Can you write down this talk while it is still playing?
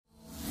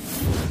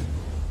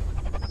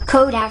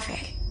Code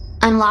Africa.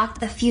 Unlock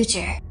the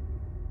future.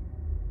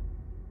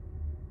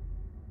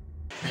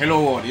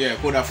 Hello world, yeah,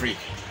 Code Africa.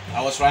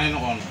 I was running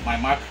on my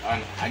Mac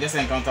and I just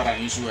encountered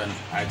an issue and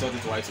I thought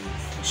it right to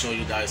show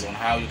you guys on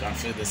how you can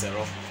fix this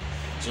error.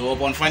 So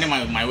upon finding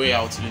my way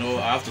out, I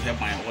have to help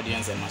my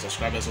audience and my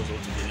subscribers also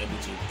to be able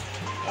to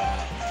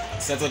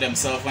settle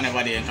themselves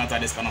whenever they encounter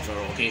this kind of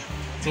error, okay?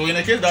 So in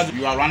the case that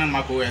you are running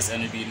Mac OS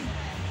and you've been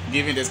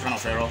given this kind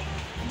of error,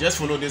 just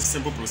follow this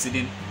simple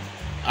proceeding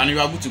and you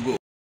are good to go.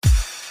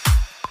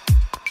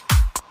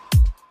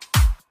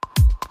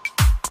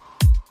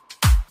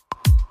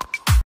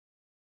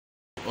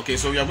 Okay,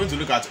 so we are going to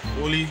look at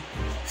only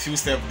few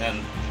steps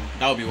and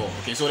that will be all.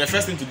 Okay, so the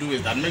first thing to do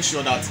is that make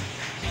sure that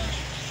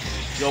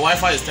your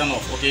Wi-Fi is turned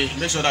off. Okay,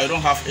 make sure that you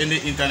don't have any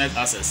internet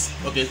access.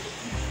 Okay,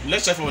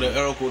 let's check for the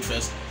error code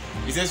first.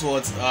 It says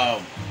what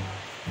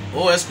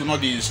OS could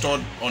not be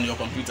installed on your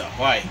computer.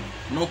 Why?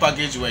 No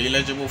package were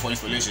eligible for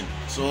installation.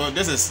 So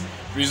this is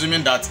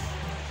presuming that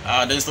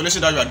the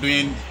installation that you are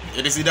doing,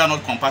 it is either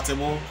not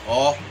compatible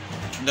or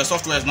the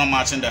software is not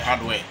matching the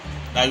hardware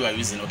that you are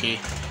using. Okay,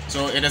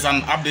 so it is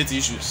an update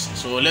issues.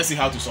 So let's see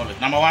how to solve it.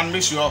 Number one,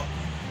 make sure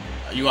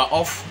you are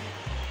off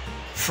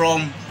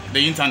from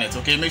the internet.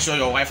 Okay, make sure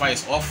your Wi-Fi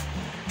is off.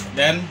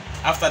 Then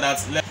after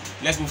that,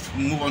 let's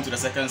move on to the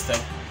second step.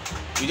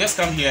 You just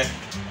come here,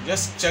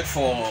 just check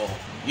for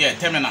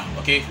terminal.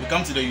 Okay, you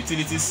come to the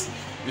utilities,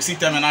 you see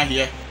terminal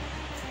here.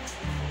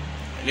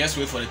 Let's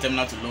wait for the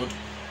terminal to load.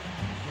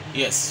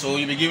 Yes, so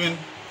you'll be given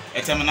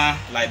a terminal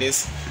like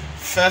this.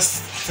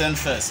 First thing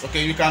first.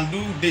 Okay, you can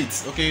do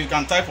dates. Okay, you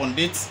can type on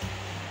dates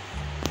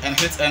and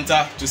hit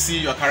enter to see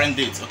your current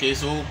date. Okay,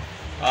 so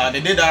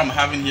the date that I'm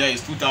having here is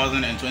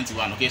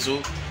 2021. Okay,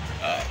 so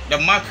the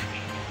Mac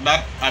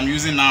that I'm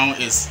using now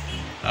is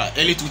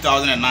early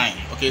 2009.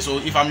 Okay, so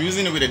if I'm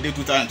using it with the date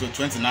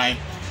 2029,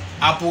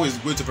 Apple is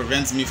going to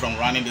prevent me from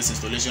running this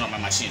installation on my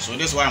machine. So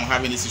that's why I'm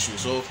having this issue.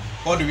 So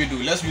what do?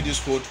 Let's use this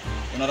code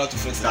in order to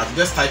fix that.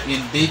 Just type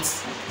in date,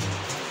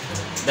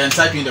 then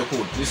type in the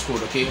code, this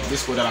code. Okay,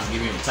 this code that I'm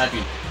giving you, type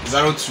in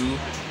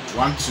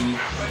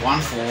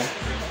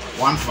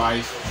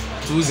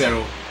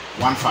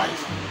 021214152015.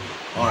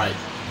 All right,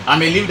 I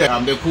may leave the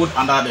code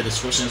under the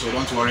description, so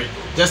don't worry.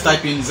 Just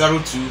type in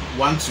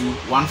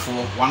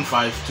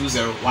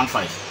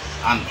 021214152015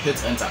 and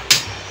hit enter.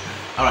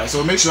 All right,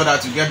 so make sure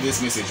that you get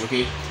this message,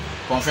 okay,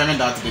 confirming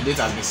that the date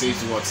has been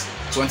saved to what,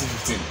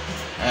 2015.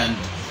 And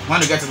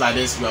when you get it like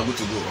this, you are good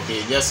to go.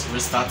 Okay, just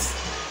restart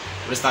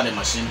the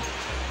machine.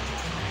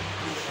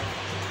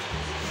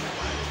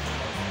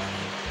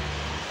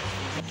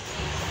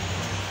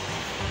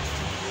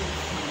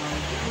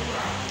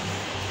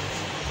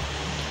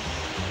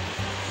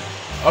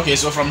 Okay,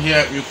 so from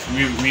here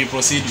we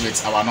proceed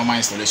with our normal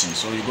installation.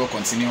 So you go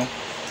continue.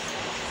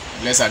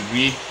 Let's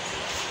agree.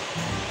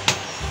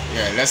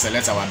 Yeah, let's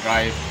select our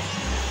drive.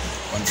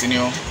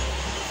 Continue.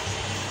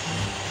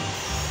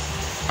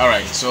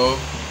 Alright, so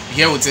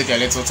here will take a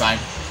little time.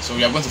 So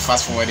we are going to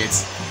fast forward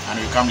it and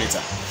we'll come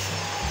later.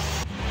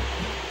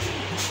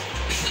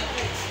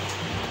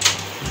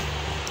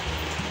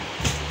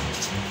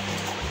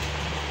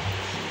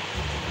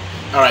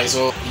 Alright,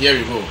 so here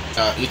we go.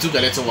 It took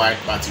a little while,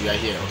 but we are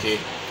here. Okay,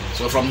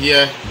 so from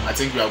here I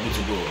think we are good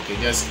to go. Okay,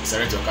 just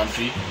select your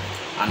country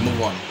and move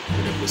on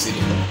with the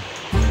proceeding.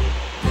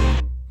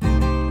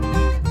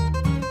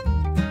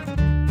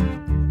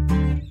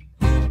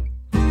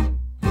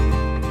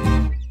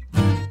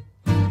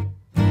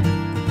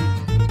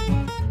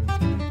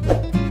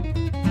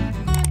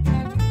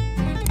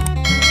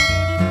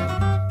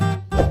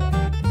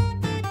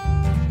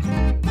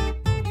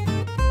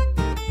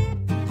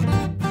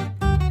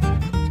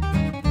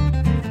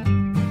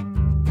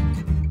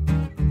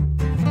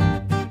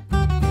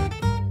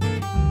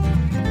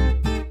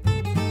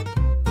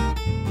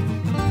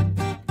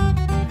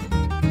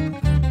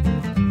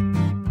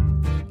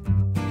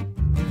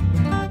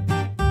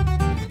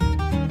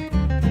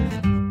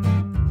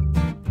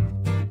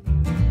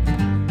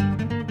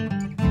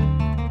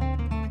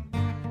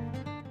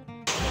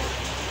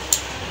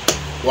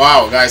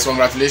 Wow, guys,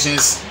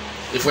 congratulations.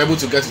 If we're able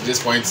to get to this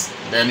point,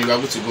 then you are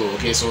good to go.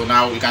 Okay, so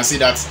now you can see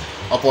that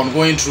upon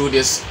going through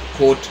this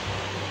code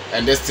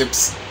and these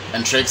tips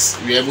and tricks,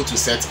 we're able to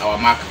set our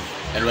Mac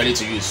and ready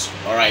to use.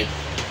 Alright,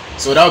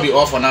 so that will be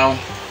all for now.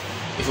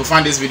 If you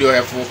find this video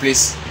helpful,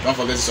 please don't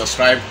forget to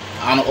subscribe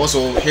and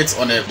also hit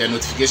on the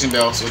notification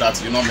bell so that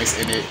you don't miss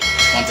any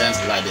content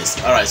like this.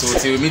 Alright, so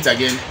till we meet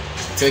again,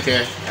 take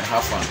care and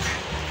have fun.